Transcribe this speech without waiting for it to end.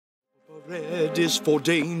Red is for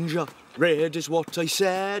danger, red is what I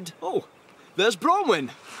said. Oh, there's Bronwyn.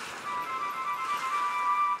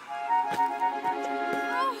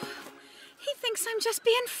 Oh, he thinks I'm just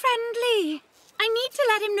being friendly. I need to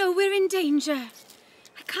let him know we're in danger.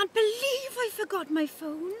 I can't believe I forgot my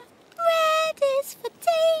phone. Red is for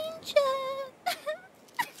danger.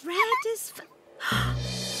 Red is for...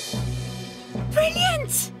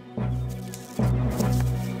 Brilliant!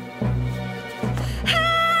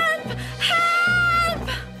 Help! Help!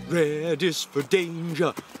 Red is for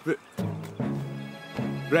danger.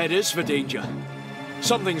 Red is for danger.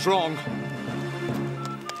 Something's wrong.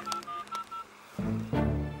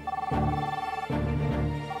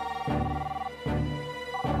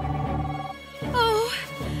 Oh,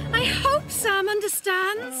 I hope Sam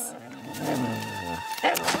understands.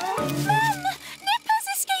 Run! Nipper's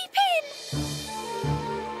escaping!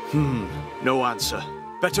 No answer.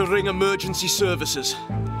 Better ring emergency services.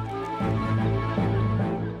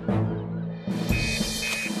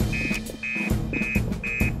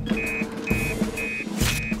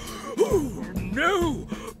 Oh, no!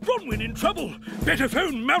 Bronwyn in trouble! Better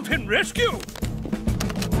phone Mountain Rescue!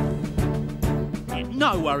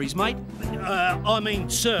 No worries, mate. I mean,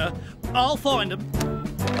 sir. I'll find them.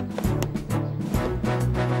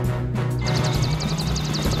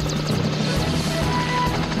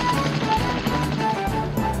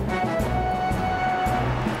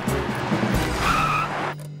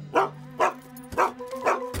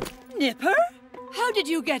 Nipper? How did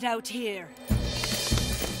you get out here?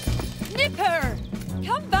 Nipper!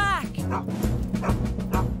 Come back!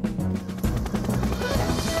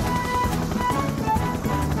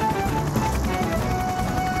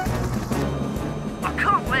 I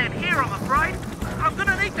can't land here, I'm afraid. I'm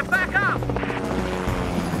gonna need to back up.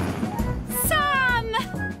 Sam!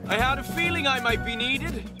 I had a feeling I might be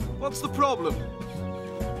needed. What's the problem?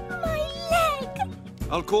 My leg!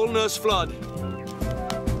 I'll call Nurse Flood.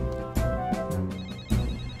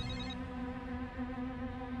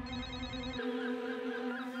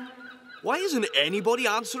 Why isn't anybody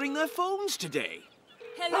answering their phones today?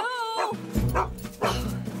 Hello?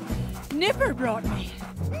 Nipper brought me.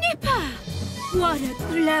 Nipper! What a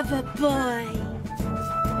clever boy.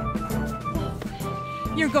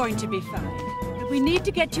 You're going to be fine. But we need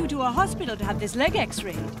to get you to a hospital to have this leg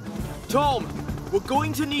x-rayed. Tom, we're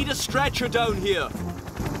going to need a stretcher down here.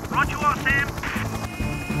 Right you are, Sam.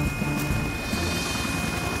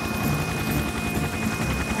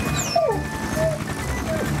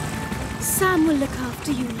 Sam will look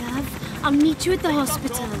after you, love. I'll meet you at the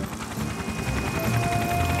hospital.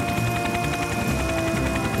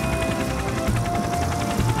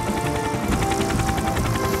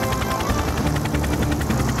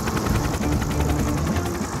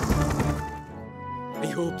 I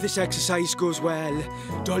hope this exercise goes well.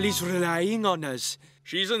 Dolly's relying on us.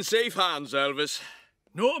 She's in safe hands, Elvis.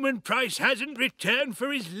 Norman Price hasn't returned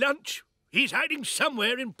for his lunch. He's hiding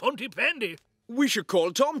somewhere in Pontypandy. We should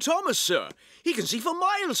call Tom Thomas, sir. He can see for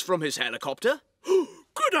miles from his helicopter.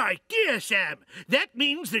 Good idea, Sam. That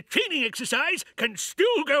means the training exercise can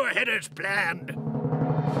still go ahead as planned.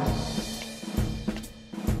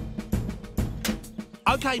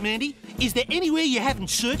 OK, Mandy, is there anywhere you haven't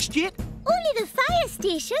searched yet? Only the fire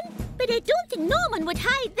station, but I don't think Norman would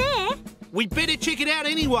hide there. We'd better check it out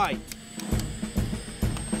anyway.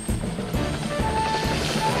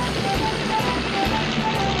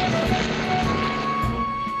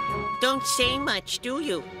 Don't say much, do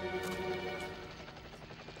you?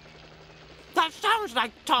 That sounds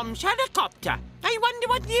like Tom's helicopter. I wonder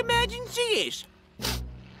what the emergency is.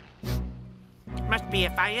 Must be a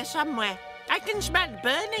fire somewhere. I can smell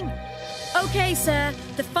burning. Okay, sir.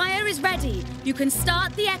 The fire is ready. You can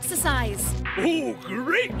start the exercise. Oh,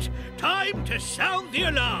 great! Time to sound the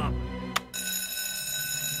alarm.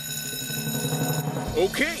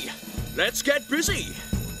 Okay, let's get busy.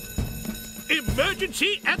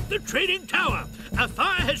 Emergency at the training tower. A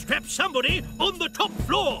fire has trapped somebody on the top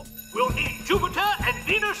floor. We'll need Jupiter and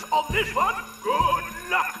Venus on this one. Good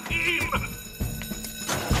luck, team.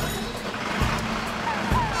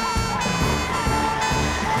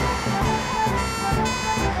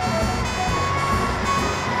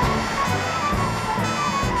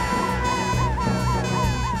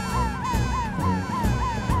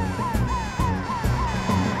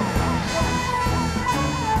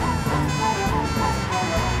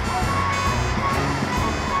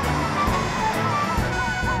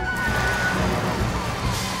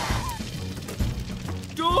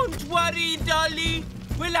 Don't worry, Dolly.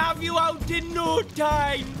 We'll have you out in no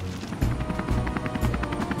time.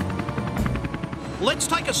 Let's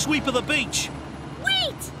take a sweep of the beach.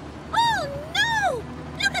 Wait! Oh, no!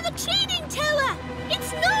 Look at the training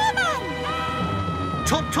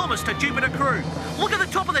Tom Thomas to Jupiter Crew. Look at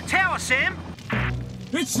the top of the tower, Sam.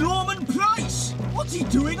 It's Norman Price! What's he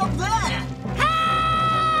doing up there? Help!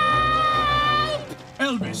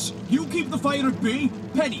 Elvis, you keep the fire at bay.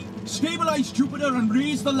 Penny, stabilise Jupiter and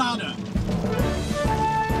raise the ladder.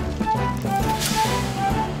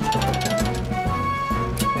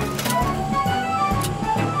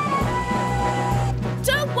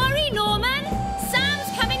 Don't worry, Norman.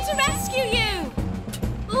 Sam's coming to rescue you.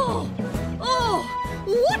 Oh,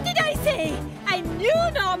 what did I say? I knew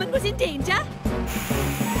Norman was in danger.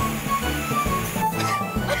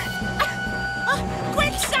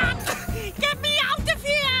 Quick, Sam! Get me out of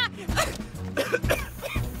here!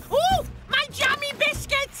 Oh, my jammy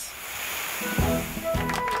biscuits!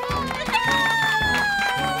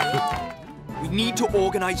 We need to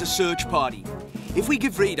organise a search party. If we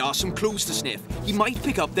give Radar some clues to sniff, he might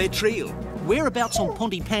pick up their trail. Whereabouts on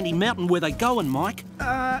Pontypandy Mountain were they going, Mike?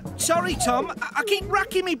 Sorry, Tom. I keep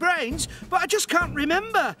racking me brains, but I just can't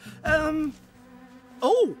remember.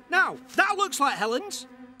 Oh, now, that looks like Helen's.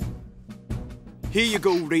 Here you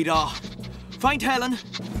go, Radar. Find Helen.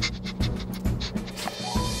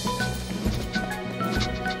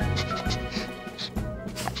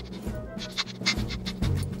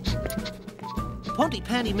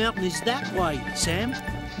 Pontypandy Mountain is that way, Sam.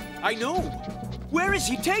 I know. Where is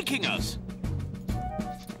he taking us?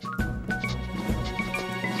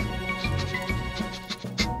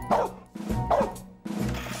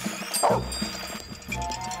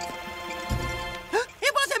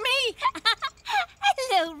 It wasn't me!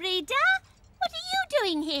 Hello, Rita. What are you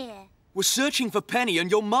doing here? We're searching for Penny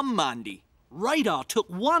and your mum, Mandy. Radar took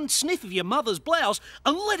one sniff of your mother's blouse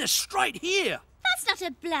and led us straight here. That's not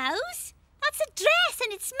a blouse. That's a dress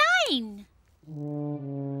and it's mine.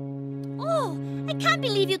 Oh, I can't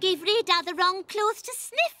believe you gave Radar the wrong clothes to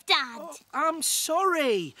sniff, Dad. Oh, I'm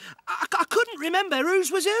sorry. I couldn't remember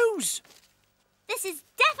whose was whose. This is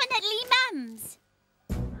definitely Mum's.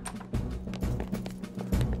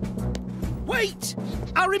 Wait!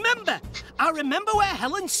 I remember where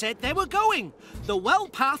Helen said they were going. The well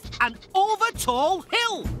path and over Tall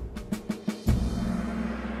Hill.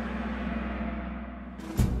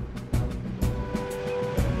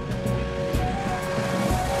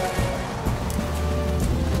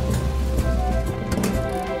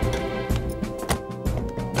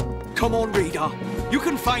 Come on, Radar. You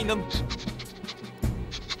can find them.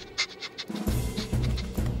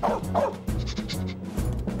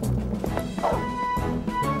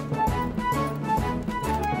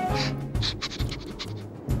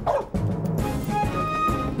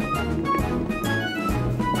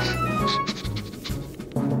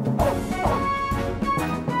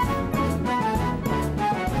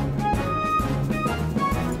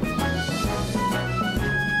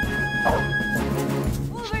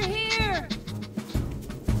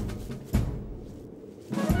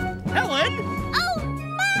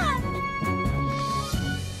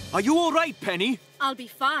 Are you all right, Penny? I'll be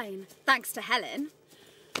fine, thanks to Helen.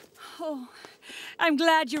 Oh, I'm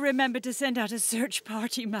glad you remembered to send out a search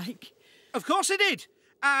party, Mike. Of course I did.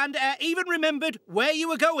 And even remembered where you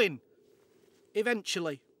were going.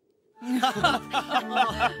 Eventually.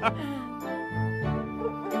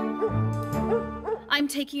 I'm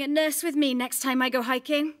taking a nurse with me next time I go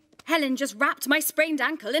hiking. Helen just wrapped my sprained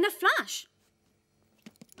ankle in a flash.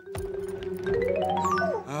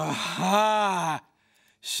 Aha!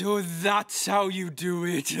 So that's how you do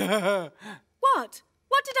it. What?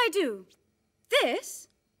 What did I do? This?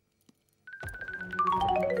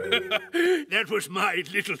 That was my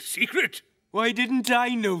little secret. Why didn't I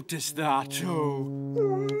notice that?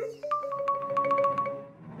 Oh.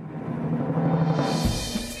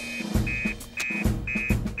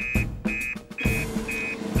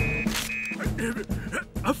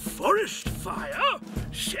 A forest fire?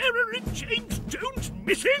 Sarah and James Jones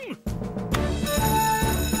missing?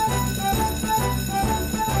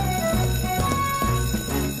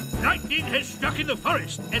 Lightning has struck in the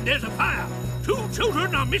forest and there's a fire. 2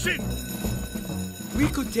 children are missing. We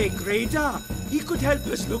could take Radar. He could help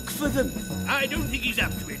us look for them. I don't think he's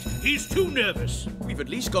up to it. He's too nervous. We've at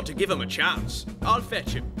least got to give him a chance. I'll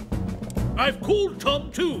fetch him. I've called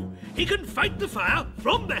Tom too. He can fight the fire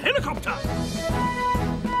from the helicopter.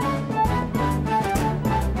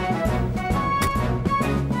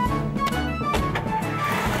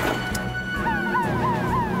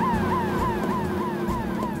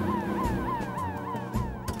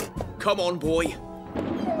 Come on, boy.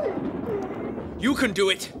 You can do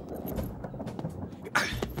it.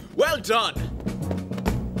 Well done.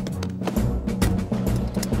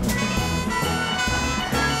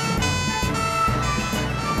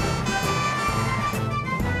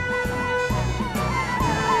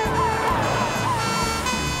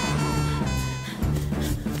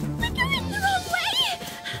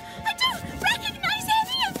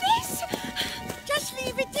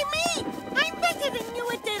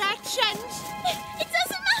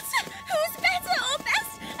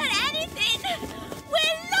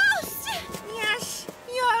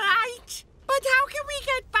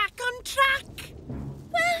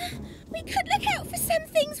 some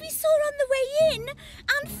things we saw on the way in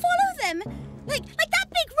and follow them. Like that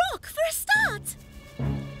big rock for a start.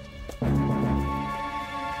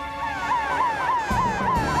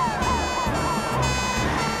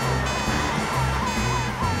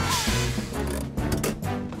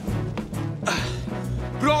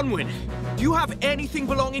 Bronwyn, do you have anything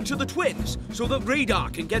belonging to the twins so that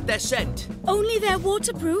radar can get their scent? Only their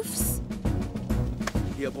waterproofs.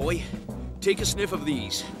 Here, boy. Take a sniff of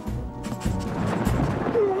these.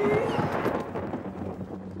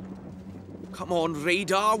 Come on,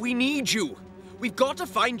 radar, we need you. We've got to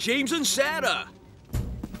find James and Sarah.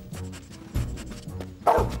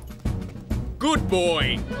 Good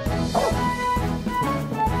boy.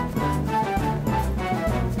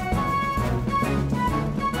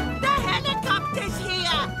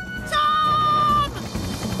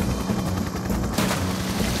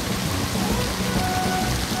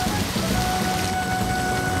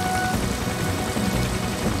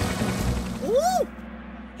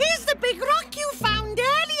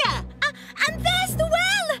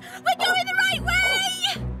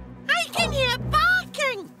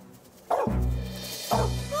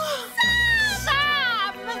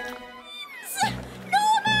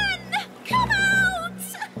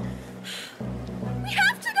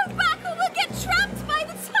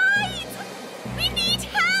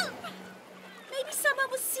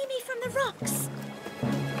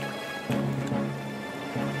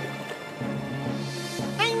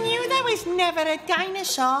 Never a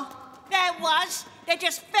dinosaur. There was. They're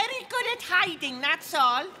just very good at hiding, that's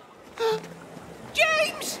all.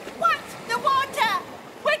 James! What? The water!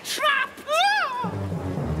 We're trapped!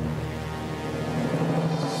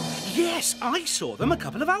 Yes, I saw them a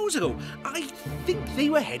couple of hours ago. I think they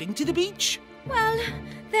were heading to the beach. Well,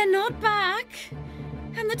 they're not back.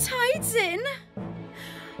 And the tide's in.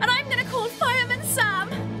 And I'm going to call Fireman Sam.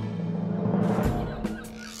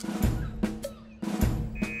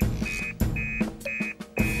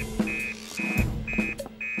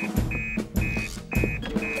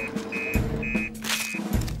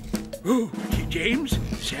 Oh, James,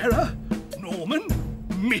 Sarah, Norman,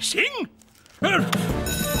 missing?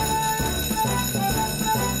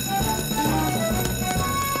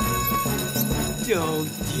 Oh,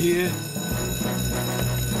 dear.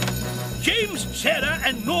 James, Sarah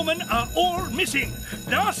and Norman are all missing.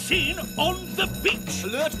 Last seen on the beach.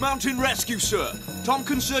 Alert Mountain Rescue, sir. Tom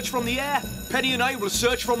can search from the air. Penny and I will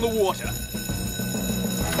search from the water.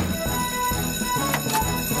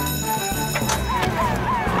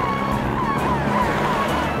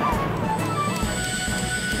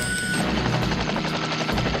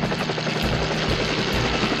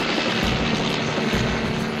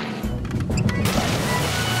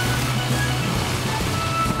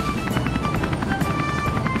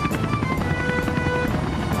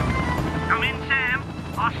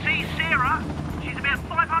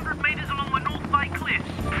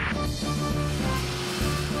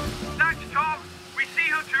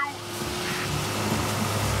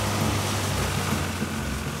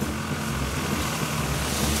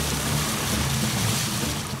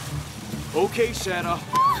 Okay, Sarah.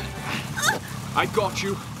 I got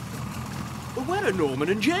you. But where are Norman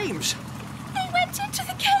and James? They went into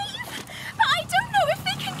the cave, but I don't know if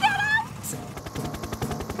they can get out.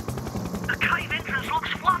 The cave entrance looks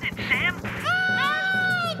flooded, Sam.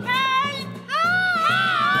 Help!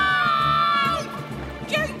 Help!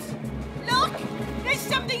 James, look! There's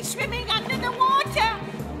something swimming under the water.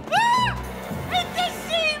 It's a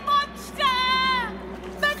sea monster!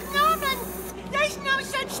 But Norman, there's no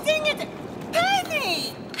such thing as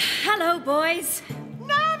Penny! Hello, boys.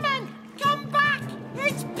 Norman, come back!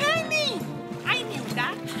 It's Penny! I knew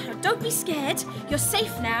that. Don't be scared. You're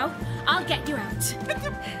safe now. I'll get you out.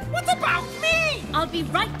 What about me? I'll be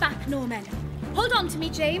right back, Norman. Hold on to me,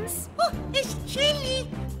 James. Oh, it's chilly.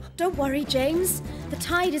 Don't worry, James. The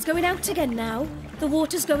tide is going out again now. The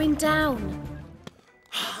water's going down.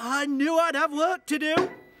 I knew I'd have work to do.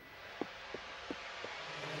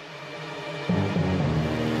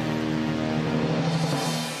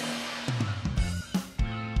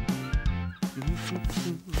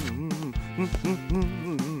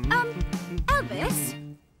 Elvis,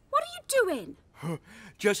 what are you doing?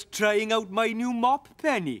 Just trying out my new mop,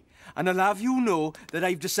 Penny. And I'll have you know that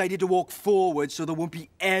I've decided to walk forward so there won't be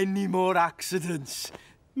any more accidents.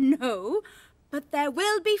 No, but there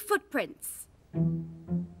will be footprints.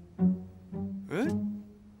 Huh?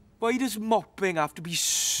 Why does mopping have to be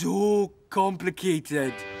so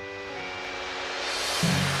complicated?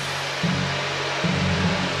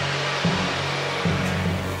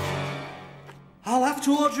 I'll have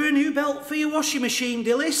to order a new belt for your washing machine,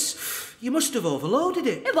 Dilys. You must have overloaded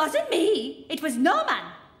it. It wasn't me. It was Norman.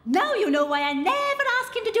 Now you know why I never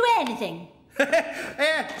ask him to do anything.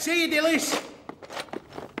 See you, Dilys.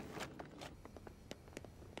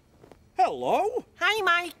 Hello. Hi,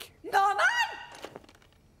 Mike. Norman!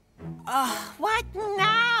 What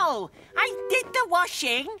now? I did the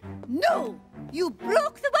washing. No, you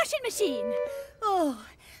broke the washing machine. Oh,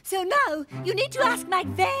 so now you need to ask Mike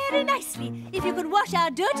very nicely if you could wash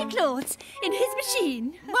our dirty clothes in his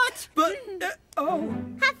machine. What? But,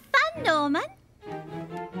 Have fun, Norman.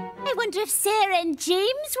 I wonder if Sarah and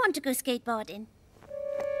James want to go skateboarding.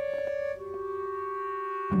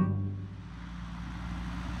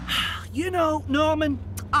 You know, Norman,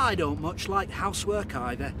 I don't much like housework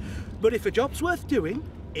either. But if a job's worth doing,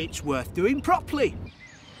 it's worth doing properly.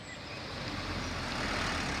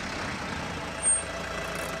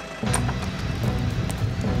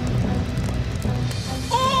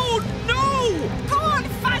 Oh, no! Call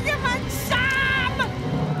Fireman Sam!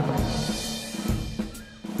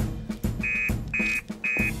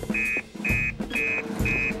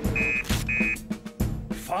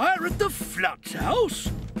 Fire at the Flood's house?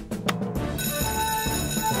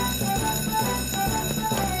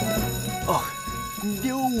 Oh,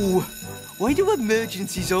 no! Why do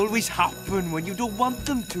emergencies always happen when you don't want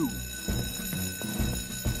them to?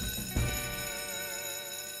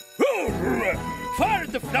 Fire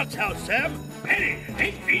at the Flood's house, Sam. Hey,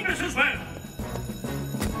 take Venus as well.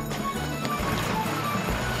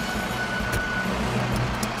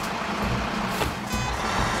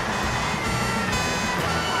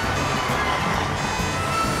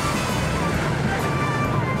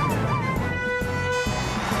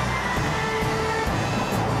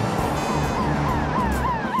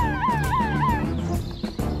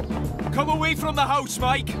 Come away from the house,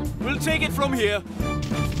 Mike. We'll take it from here.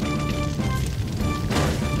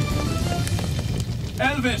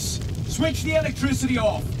 Elvis, switch the electricity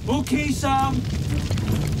off. Okay, Sam.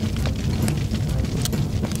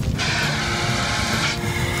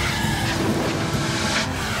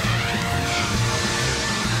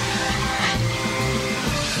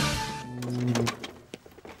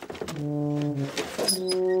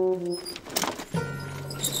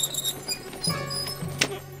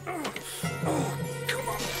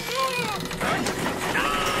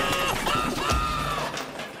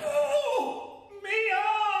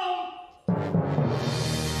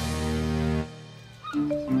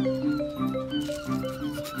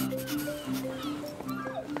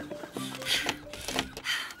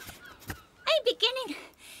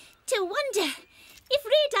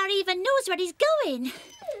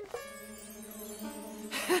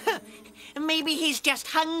 Maybe he's just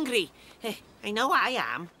hungry. I know I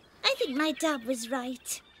am. I think my dad was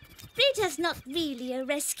right. Rita's not really a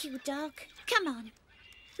rescue dog. Come on.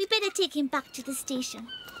 We better take him back to the station.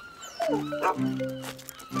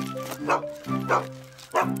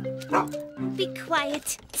 Be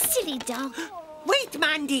quiet, silly dog. Wait,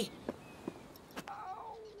 Mandy.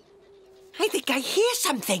 I think I hear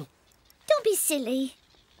something. Don't be silly.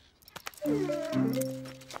 I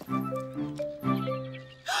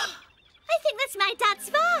think that's my dad's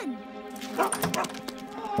van.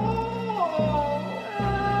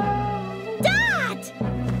 Dad!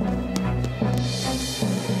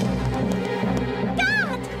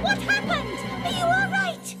 Dad! What happened? Are you all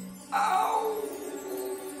right?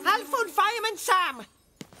 I'll phone Fireman Sam.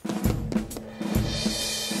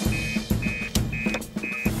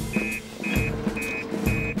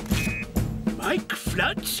 Mike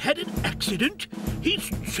Flood's had an accident. He's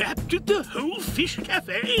trapped at the Whole Fish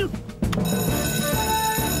Cafe.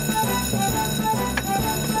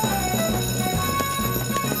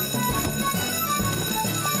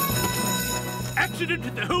 Accident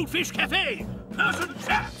at the Whole Fish Cafe. Person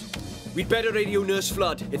trapped. We'd better radio Nurse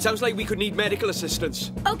Flood. It sounds like we could need medical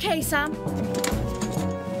assistance. Okay, Sam.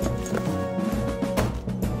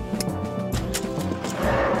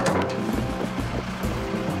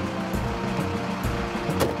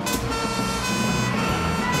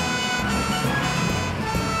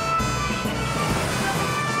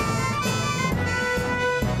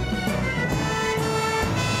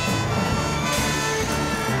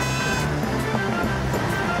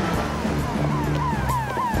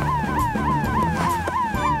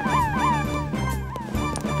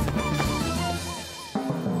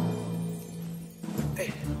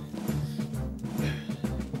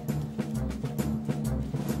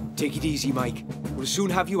 Take it easy, Mike. We'll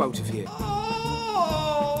soon have you out of here.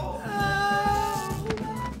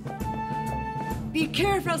 Be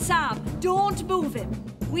careful, Sam. Don't move him.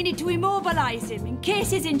 We need to immobilize him in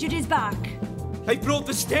case he's injured his back. I brought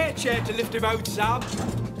the stair chair to lift him out, Sam.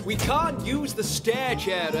 We can't use the stair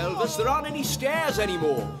chair, Elvis. There aren't any stairs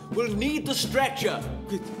anymore. We'll need the stretcher.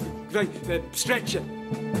 Right, stretcher.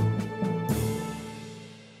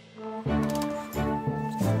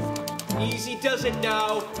 Easy does it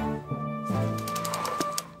now.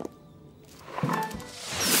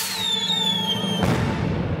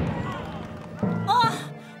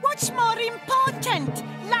 Oh, what's more important,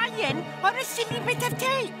 lion or a silly bit of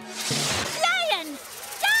tape? Lion!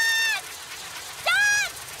 Dad!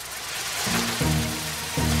 Dad!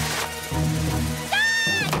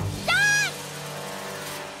 Dad! Dad!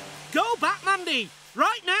 Go back, Mandy!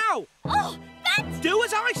 Right now! Oh, that's... Do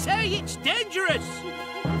as I say, it's dangerous!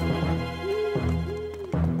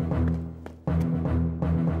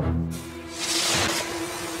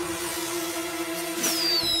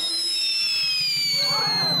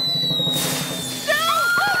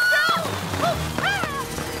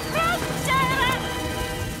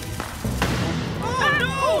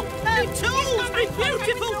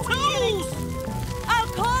 Beautiful tools! I'll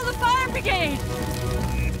call the fire brigade!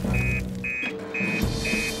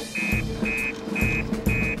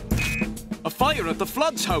 A fire at the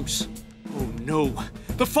Flood's house. Oh no,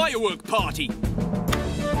 the firework party.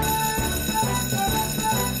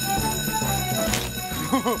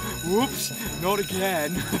 Whoops, not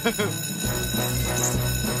again.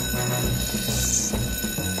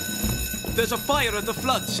 There's a fire at the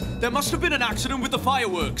Floods. There must have been an accident with the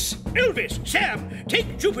fireworks. Elvis, Sam,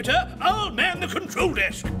 take Jupiter. I'll man the control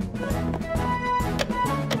desk.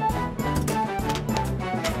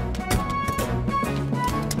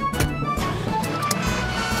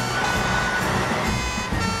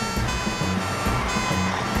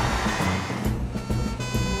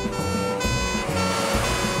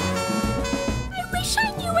 I wish I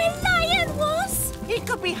knew where Lion was. He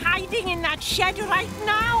could be hiding in that shed right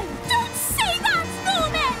now. Don't say that,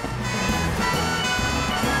 Norman!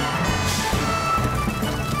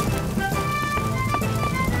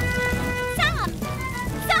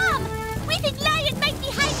 Sam! We think Lion might be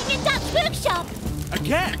hiding in Dad's workshop.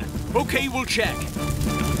 Again? Okay, we'll check.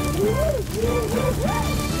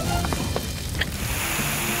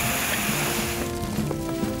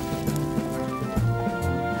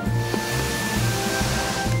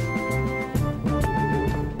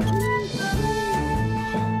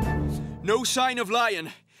 No sign of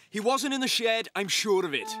Lion. He wasn't in the shed, I'm sure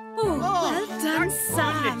of it. Oh, well done,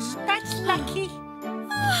 Sam. That's lucky.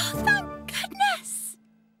 Oh, thank goodness.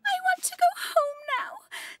 I want to go home now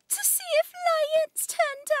to see if Lion's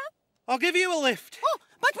turned up. I'll give you a lift. Oh,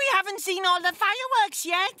 but we haven't seen all the fireworks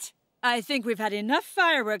yet. I think we've had enough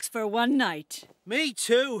fireworks for one night. Me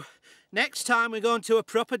too. Next time we're going to a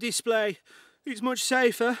proper display. It's much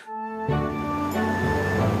safer.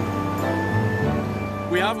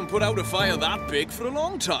 We haven't put out a fire that big for a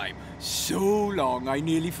long time. So long, I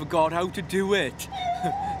nearly forgot how to do it.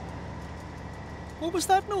 What was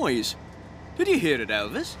that noise? Did you hear it,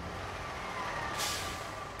 Elvis?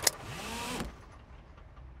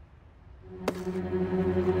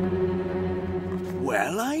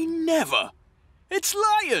 Well, I never. It's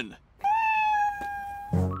Lion.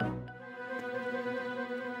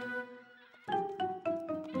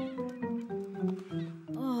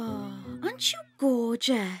 Aren't you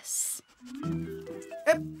gorgeous?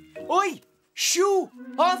 Oi! Shoo!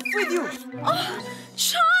 Off with you! Oh,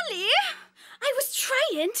 Charlie! I was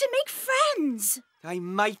trying to make friends. I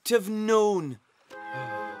might have known.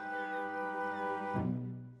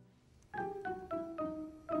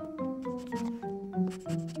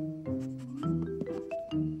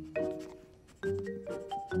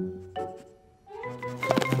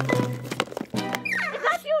 Is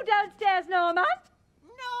that you downstairs, Norman?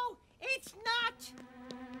 No, it's not.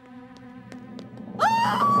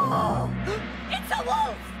 Oh! It's a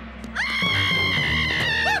wolf! Ah!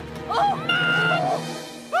 Oh, no!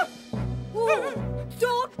 Oh,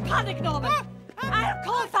 don't panic, Norman. I'll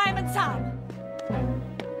call Fireman Sam.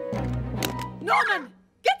 Norman,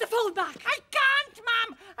 get the phone back. I can't,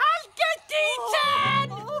 Mum. I'll get eaten!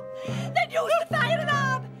 Then use the fire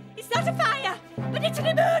alarm. It's not a fire, but it's an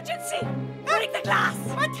emergency. Break the glass.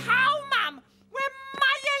 But how, Mum? We're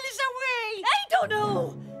miles away. I don't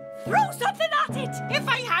know. Throw something at it. If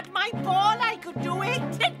I had my ball, I could do it.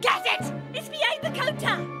 Then get it. It's behind the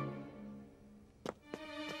counter.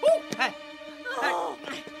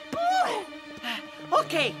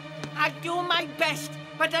 Okay, I'll do my best,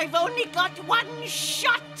 but I've only got one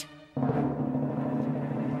shot.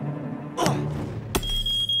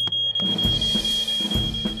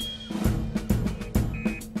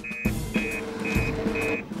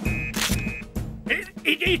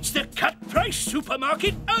 It's the cut price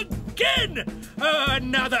supermarket again!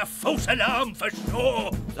 Another false alarm for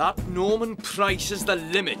sure. That Norman Price is the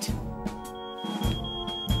limit.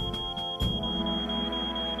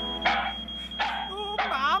 Oh,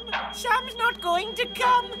 Ma'am, Sam's not going to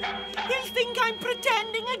come. He'll think I'm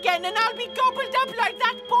pretending again and I'll be gobbled up like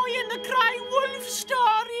that boy in the Cry Wolf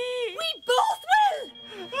story. We both will!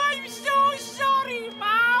 I'm so sorry,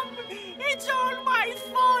 Ma'am. It's all my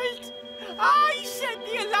fault. I set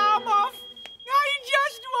the alarm off. I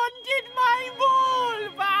just wanted my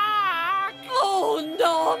ball back. Oh,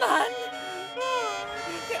 Norman!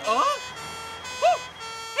 Oh? Oh!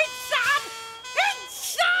 It's Sam! It's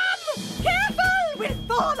Sam! Careful! We'll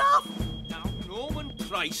fall off! Now, Norman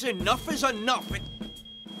Price, enough is enough.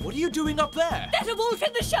 What are you doing up there? There's a wolf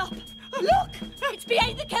in the shop! Look! It's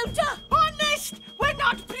behind the counter! Honest! We're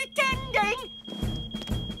not pretending!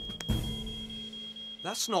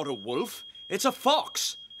 That's not a wolf. It's a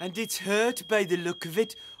fox. And it's hurt by the look of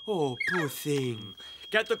it. Oh, poor thing.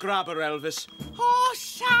 Get the grabber, Elvis. Oh,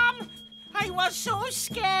 Sam! I was so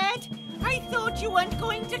scared. I thought you weren't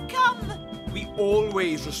going to come. We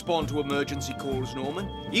always respond to emergency calls, Norman,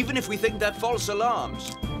 even if we think they're false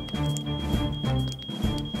alarms.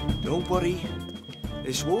 Don't worry.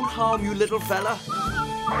 This won't harm you, little fella.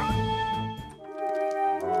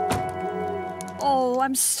 Oh,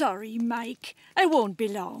 I'm sorry, Mike. I won't be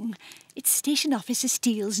long. It's Station Officer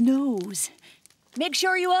Steele's nose. Make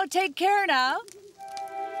sure you all take care now.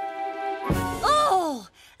 Oh,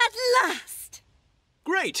 at last!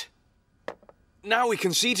 Great. Now we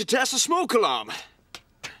can see to test the smoke alarm.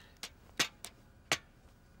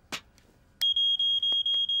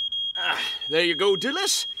 There you go,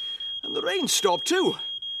 Dilys. And the rain stopped too.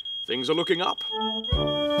 Things are looking up.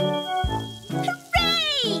 Hooray!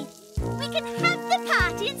 We can have the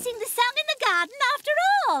party and sing the song in the garden after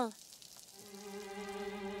all.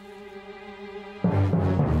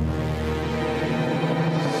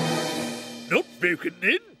 Not broken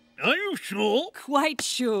in, are you sure? Quite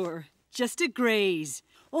sure. Just a graze.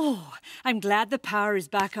 Oh, I'm glad the power is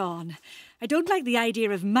back on. I don't like the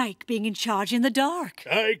idea of Mike being in charge in the dark.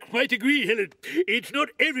 I quite agree, Helen. It's not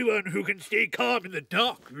everyone who can stay calm in the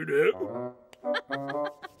dark, you know.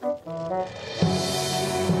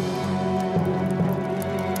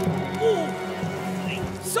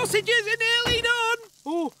 Sausages are nearly done!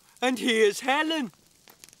 Oh, and here's Helen.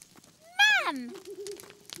 Ma'am!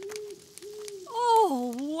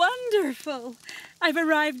 Oh, wonderful. I've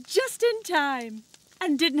arrived just in time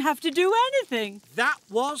and didn't have to do anything. That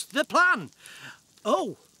was the plan.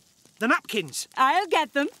 Oh, the napkins. I'll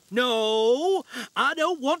get them. No, I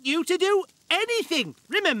don't want you to do anything,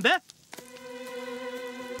 remember?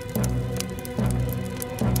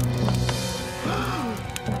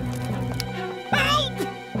 Help!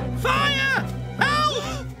 Fire! Help!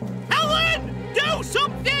 Helen! Do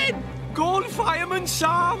something! Call Fireman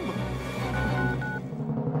Sam!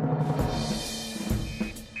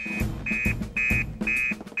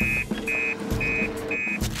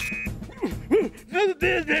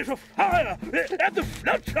 There's a fire at the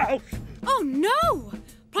Flood house. Oh, no!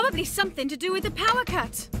 Probably something to do with the power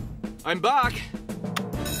cut. I'm back.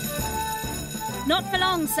 Not for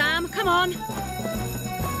long, Sam. Come on.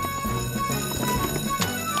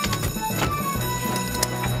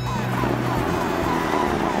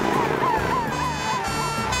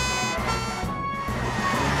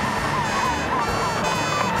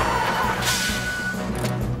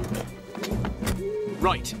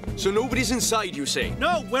 Right, so nobody's inside, you say?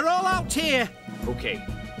 No, we're all out here. Okay.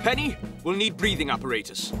 Penny, we'll need breathing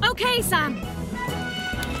apparatus. OK, Sam.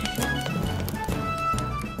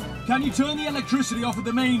 Can you turn the electricity off at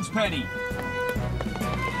the mains, Penny?